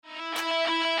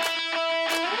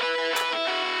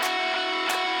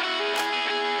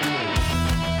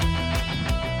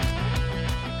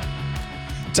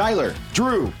Tyler,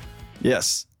 Drew.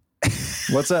 Yes.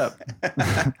 What's up?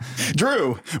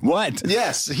 Drew. What?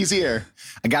 Yes, he's here.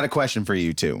 I got a question for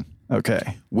you too.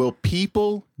 Okay. Will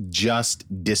people just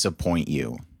disappoint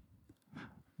you?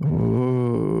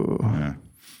 Ooh.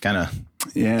 Kind of.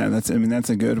 Yeah, that's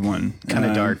a good one. Kind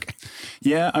of dark.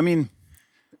 Yeah, I mean,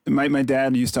 my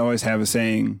dad used to always have a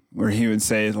saying where he would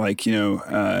say, like, you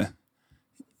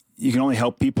can only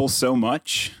help people so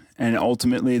much, and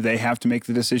ultimately they have to make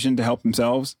the decision to help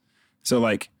themselves. So,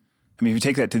 like, I mean, if you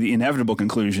take that to the inevitable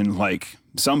conclusion, like,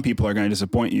 some people are going to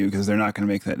disappoint you because they're not going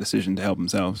to make that decision to help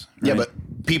themselves. Right? Yeah, but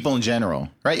people in general,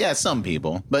 right? Yeah, some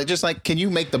people. But just like, can you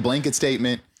make the blanket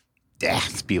statement? Yeah,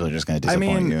 people are just going to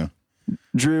disappoint you.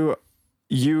 Drew,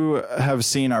 you have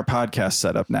seen our podcast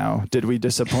setup now. Did we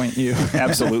disappoint you?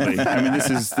 Absolutely. I mean, this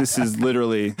is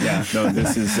literally,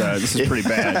 this is pretty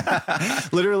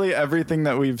bad. Literally everything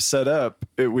that we've set up,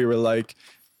 we were like,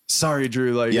 sorry,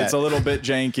 Drew, like it's a little bit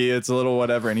janky. It's a little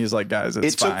whatever. And he's like, guys,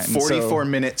 it's fine. It took 44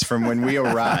 minutes from when we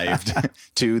arrived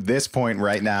to this point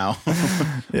right now.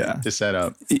 To set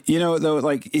up. You know, though,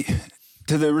 like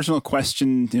to the original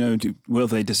question, will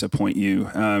they disappoint you?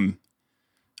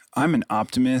 I'm an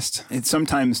optimist. It's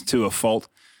sometimes to a fault.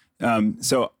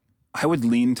 So I would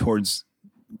lean towards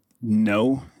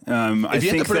no. I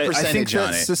think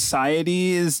that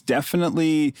society is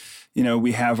definitely,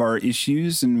 we have our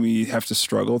issues and we have to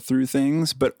struggle through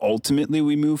things, but ultimately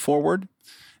we move forward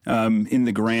in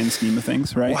the grand scheme of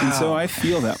things, right? Wow. And so I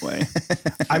feel that way.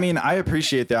 I mean, I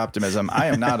appreciate the optimism. I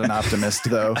am not an optimist,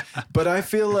 though, but I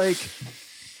feel like,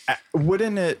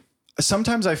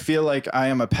 sometimes I feel like I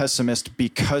am a pessimist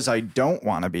because I don't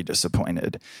want to be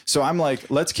disappointed. So I'm like,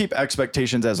 let's keep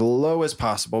expectations as low as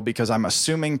possible because I'm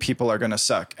assuming people are going to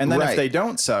suck. And then if they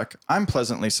don't suck, I'm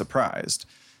pleasantly surprised.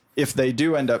 If they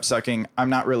do end up sucking, I'm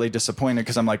not really disappointed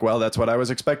because I'm like, well, that's what I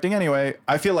was expecting anyway.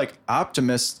 I feel like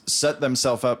optimists set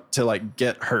themselves up to like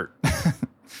get hurt.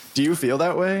 Do you feel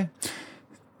that way?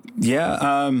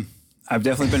 Yeah. I've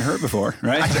definitely been hurt before,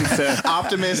 right?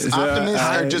 Optimists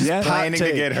are just planning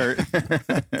to get hurt.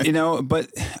 But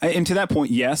and to that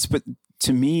point, yes. But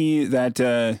to me, that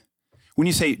when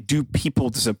you say, do people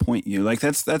disappoint you? Like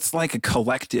that's like a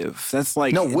collective. That's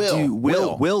like, no,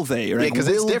 will they? Right? Yeah, because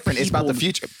it's different. It's about the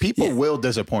future. People will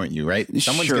disappoint you, right?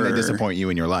 Someone's going to disappoint you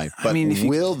in your life. But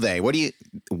will they? What do you?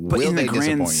 But in the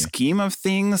grand scheme of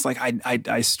things, like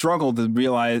I struggle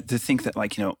to think that,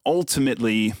 like,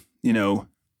 ultimately,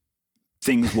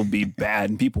 things will be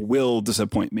bad and people will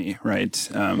disappoint me, right?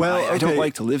 I don't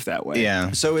like to live that way.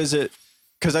 Yeah. So is it,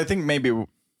 because I think maybe,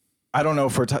 I don't know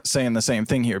if we're saying the same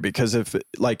thing here, because if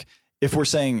we're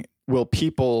saying, will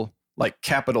people, like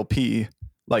capital P,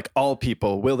 like all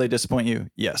people, will they disappoint you?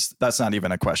 Yes. That's not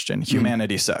even a question.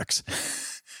 Humanity sucks.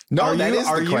 No, that is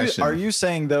the question. Are you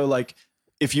saying though, like,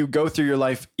 if you go through your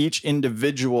life, each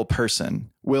individual person,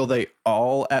 will they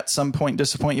all at some point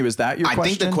disappoint you? Is that your question? I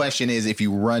think the question is, if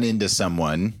you run into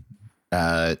someone,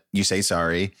 you say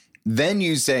sorry, then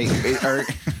you say, are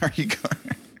you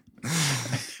going?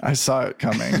 I saw it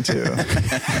coming too.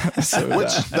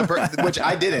 Which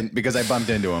I didn't, because I bumped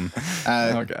into him.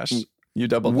 Oh gosh, you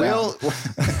doubled down.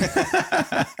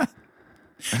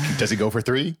 Does he go for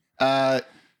 3?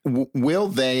 Will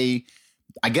they?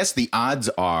 I guess the odds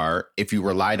are, if you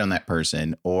relied on that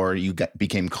person or you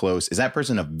became close, is that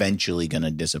person eventually going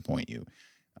to disappoint you?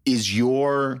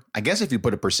 I guess if you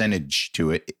put a percentage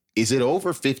to it, is it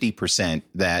over 50%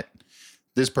 that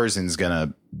this person's going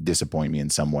to disappoint me in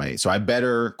some way? So I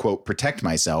better, quote, protect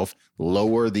myself,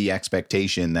 lower the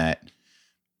expectation that,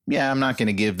 I'm not going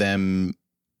to give them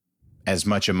as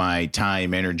much of my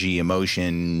time, energy,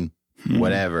 emotion,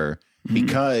 whatever,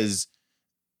 because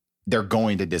they're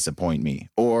going to disappoint me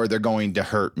or they're going to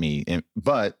hurt me.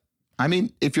 But I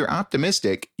mean, if you're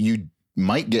optimistic, you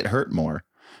might get hurt more.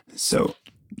 So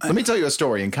let me tell you a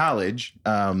story. In college,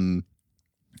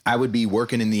 I would be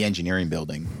working in the engineering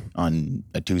building on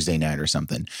a Tuesday night or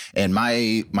something. And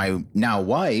my now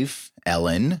wife,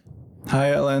 Ellen.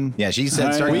 Hi, Ellen. Yeah, she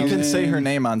said, we can say her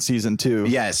name on season 2.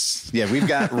 Yes. Yeah, we've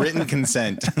got written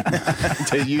consent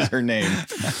to use her name.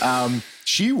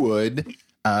 She would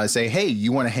say, hey,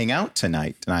 you want to hang out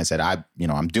tonight? And I said,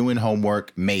 I'm doing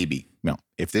homework, maybe.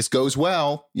 If this goes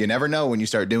well, you never know when you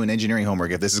start doing engineering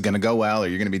homework, if this is going to go well or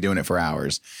you're going to be doing it for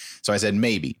hours. So I said,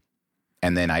 maybe.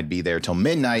 And then I'd be there till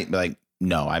midnight, be like,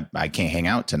 no, I can't hang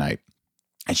out tonight.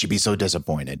 And she'd be so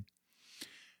disappointed.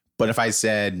 But if I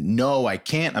said, no, I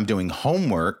can't, I'm doing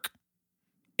homework,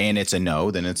 and it's a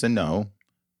no, then it's a no.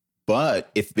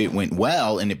 But if it went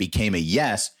well and it became a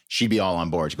yes, she'd be all on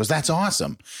board. She goes, that's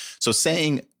awesome. So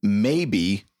saying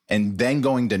maybe and then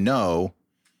going to no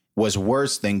was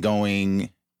worse than going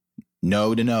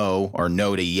no to no or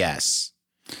no to yes.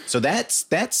 So that's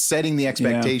setting the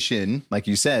expectation, like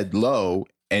you said, low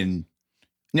and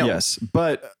no. Yes,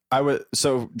 but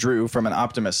so Drew, from an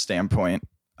optimist standpoint,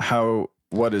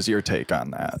 what is your take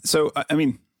on that? So, I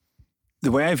mean,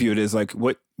 the way I view it is like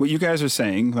what you guys are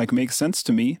saying, like, makes sense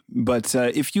to me. But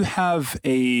if you have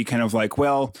a kind of like,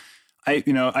 well,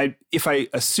 if I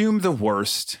assume the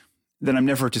worst, then I'm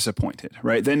never disappointed,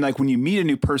 right? Then like when you meet a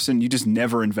new person, you just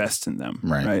never invest in them,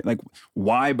 right? Like,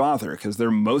 why bother? Because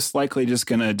they're most likely just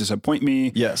going to disappoint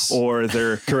me. Yes. Or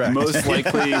they're most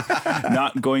likely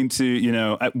not going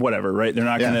to, whatever, right? They're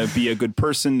not going to be a good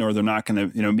person, or they're not going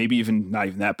to, maybe even not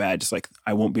even that bad. Just like,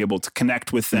 I won't be able to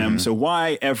connect with them. So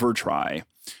why ever try,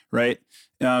 right?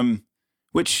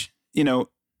 Which,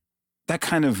 that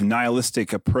kind of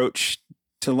nihilistic approach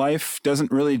to life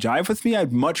doesn't really jive with me.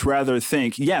 I'd much rather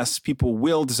think, yes, people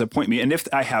will disappoint me. And if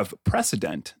I have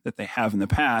precedent that they have in the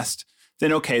past,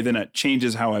 then okay, then it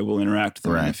changes how I will interact with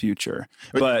them in the future.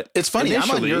 But it's funny,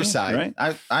 I'm on your side.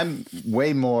 Right? I'm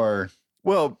way more.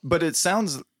 Well, but it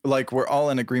sounds like we're all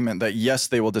in agreement that yes,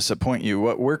 they will disappoint you.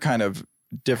 What we're kind of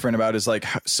different about is like,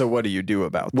 so what do you do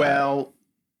about that? Well,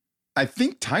 I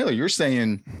think, Tyler, you're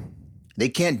saying they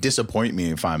can't disappoint me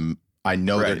if I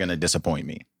know they're going to disappoint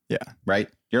me. Yeah. Right.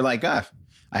 You're like, I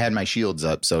had my shields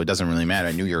up, so it doesn't really matter.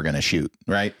 I knew you were going to shoot.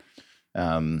 Right.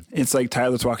 It's like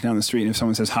Tyler's walking down the street, and if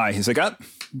someone says hi, he's like,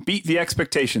 beat the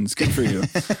expectations. Good for you.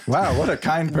 Wow. What a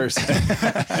kind person.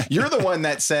 You're the one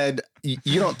that said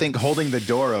you don't think holding the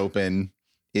door open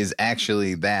is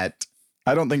actually that.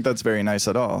 I don't think that's very nice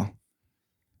at all.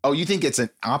 Oh, you think it's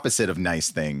an opposite of nice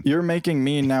thing? You're making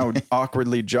me now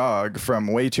awkwardly jog from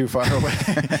way too far away,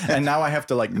 and now I have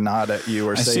to like nod at you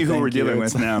or say. I see who we're dealing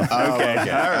with now. Okay,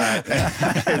 all right,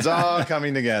 it's all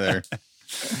coming together.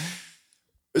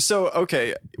 So,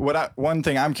 okay, one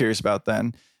thing I'm curious about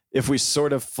then, if we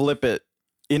sort of flip it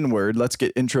inward, let's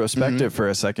get introspective for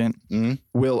a second.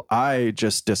 Will I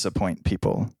just disappoint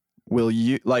people? Will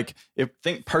you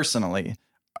think personally?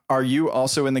 Are you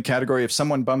also in the category, if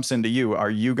someone bumps into you, are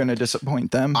you going to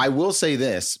disappoint them? I will say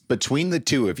this, between the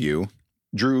two of you,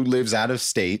 Drew lives out of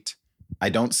state. I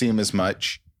don't see him as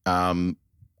much.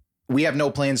 We have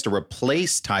no plans to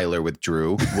replace Tyler with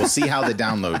Drew. We'll see how the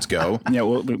downloads go.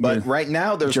 Yeah, but right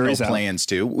now there's no plans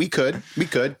to. We could.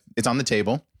 It's on the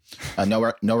table.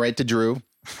 No right to Drew.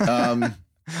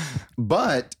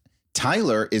 But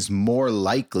Tyler is more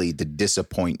likely to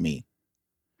disappoint me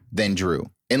than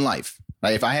Drew in life.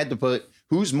 Like, if I had to put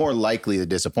who's more likely to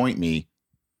disappoint me.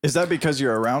 Is that because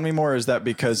you're around me more? Or is that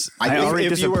because I already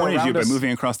disappointed you by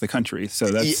moving across the country? So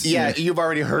that's you've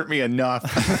already hurt me enough.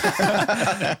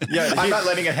 I'm not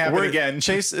letting it happen again.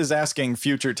 Chase is asking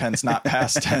future tense, not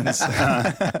past tense.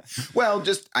 Well,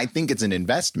 I think it's an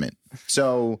investment.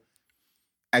 So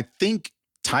I think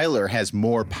Tyler has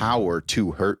more power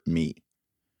to hurt me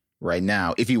right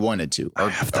now if he wanted to. I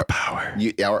have the power.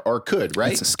 Or could,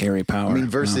 right? It's a scary power. I mean,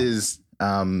 versus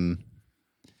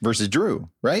Drew,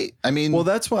 right? I mean, well,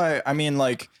 that's why, I mean,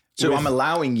 like, so I'm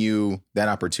allowing you that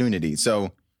opportunity.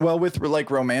 So, well, with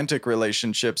like romantic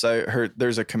relationships, I heard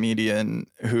there's a comedian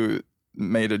who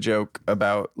made a joke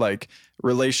about like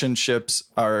relationships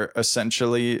are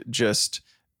essentially just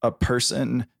a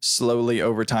person slowly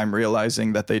over time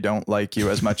realizing that they don't like you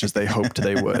as much as they hoped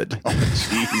they would. Oh,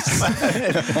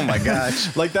 jeez. Oh my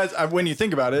gosh. Like that's, when you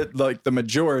think about it, like the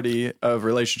majority of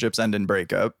relationships end in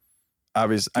breakup.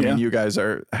 Obviously, I mean, you guys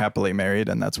are happily married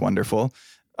and that's wonderful.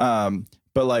 But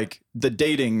like the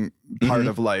dating part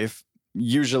of life,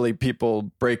 usually people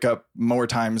break up more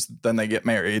times than they get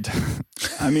married.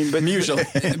 I mean, but usually,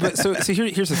 but so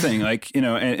here's the thing, like,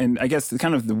 and I guess the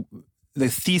kind of the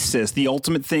thesis, the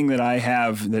ultimate thing that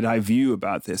I view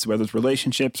about this, whether it's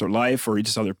relationships or life or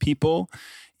just other people,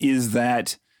 is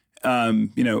that,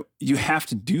 you have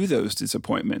to do those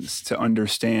disappointments to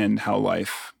understand how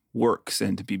life works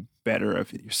and to be better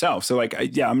of it yourself. So like,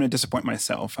 I'm going to disappoint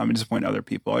myself. I'm going to disappoint other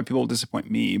people. People will disappoint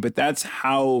me, but that's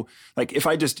how, like, if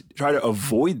I just try to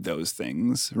avoid those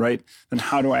things, right, then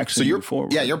how do I actually move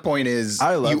forward? Yeah. Your point is you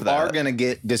are going to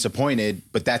get disappointed,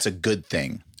 but that's a good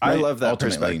thing. Right? I love that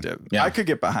perspective. Yeah. I could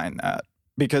get behind that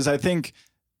because I think,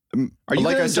 are you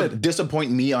going to disappoint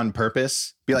me on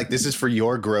purpose? Be like, this is for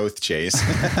your growth, Chase.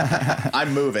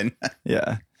 I'm moving.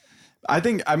 Yeah.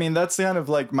 I mean, that's kind of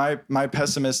like my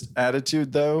pessimist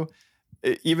attitude, though.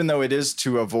 Even though it is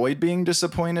to avoid being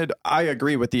disappointed, I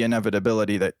agree with the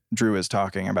inevitability that Drew is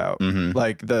talking about. Mm-hmm.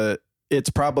 Like it's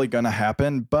probably going to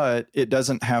happen, but it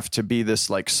doesn't have to be this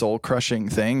like soul crushing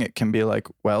thing. It can be like,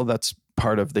 well, that's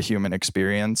part of the human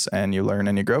experience and you learn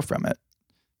and you grow from it.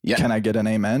 Yeah. Can I get an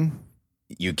amen?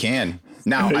 You can.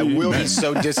 Now, I will be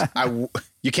so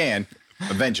you can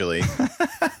eventually.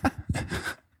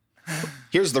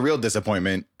 Here's the real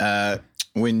disappointment.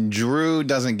 When Drew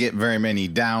doesn't get very many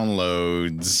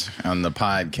downloads on the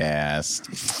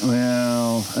podcast.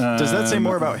 Well, does that say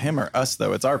more about him or us,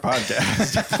 though? It's our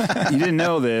podcast. You didn't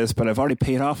know this, but I've already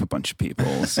paid off a bunch of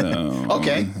people. So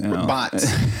okay,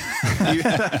 bots.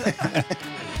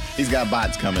 He's got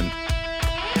bots coming.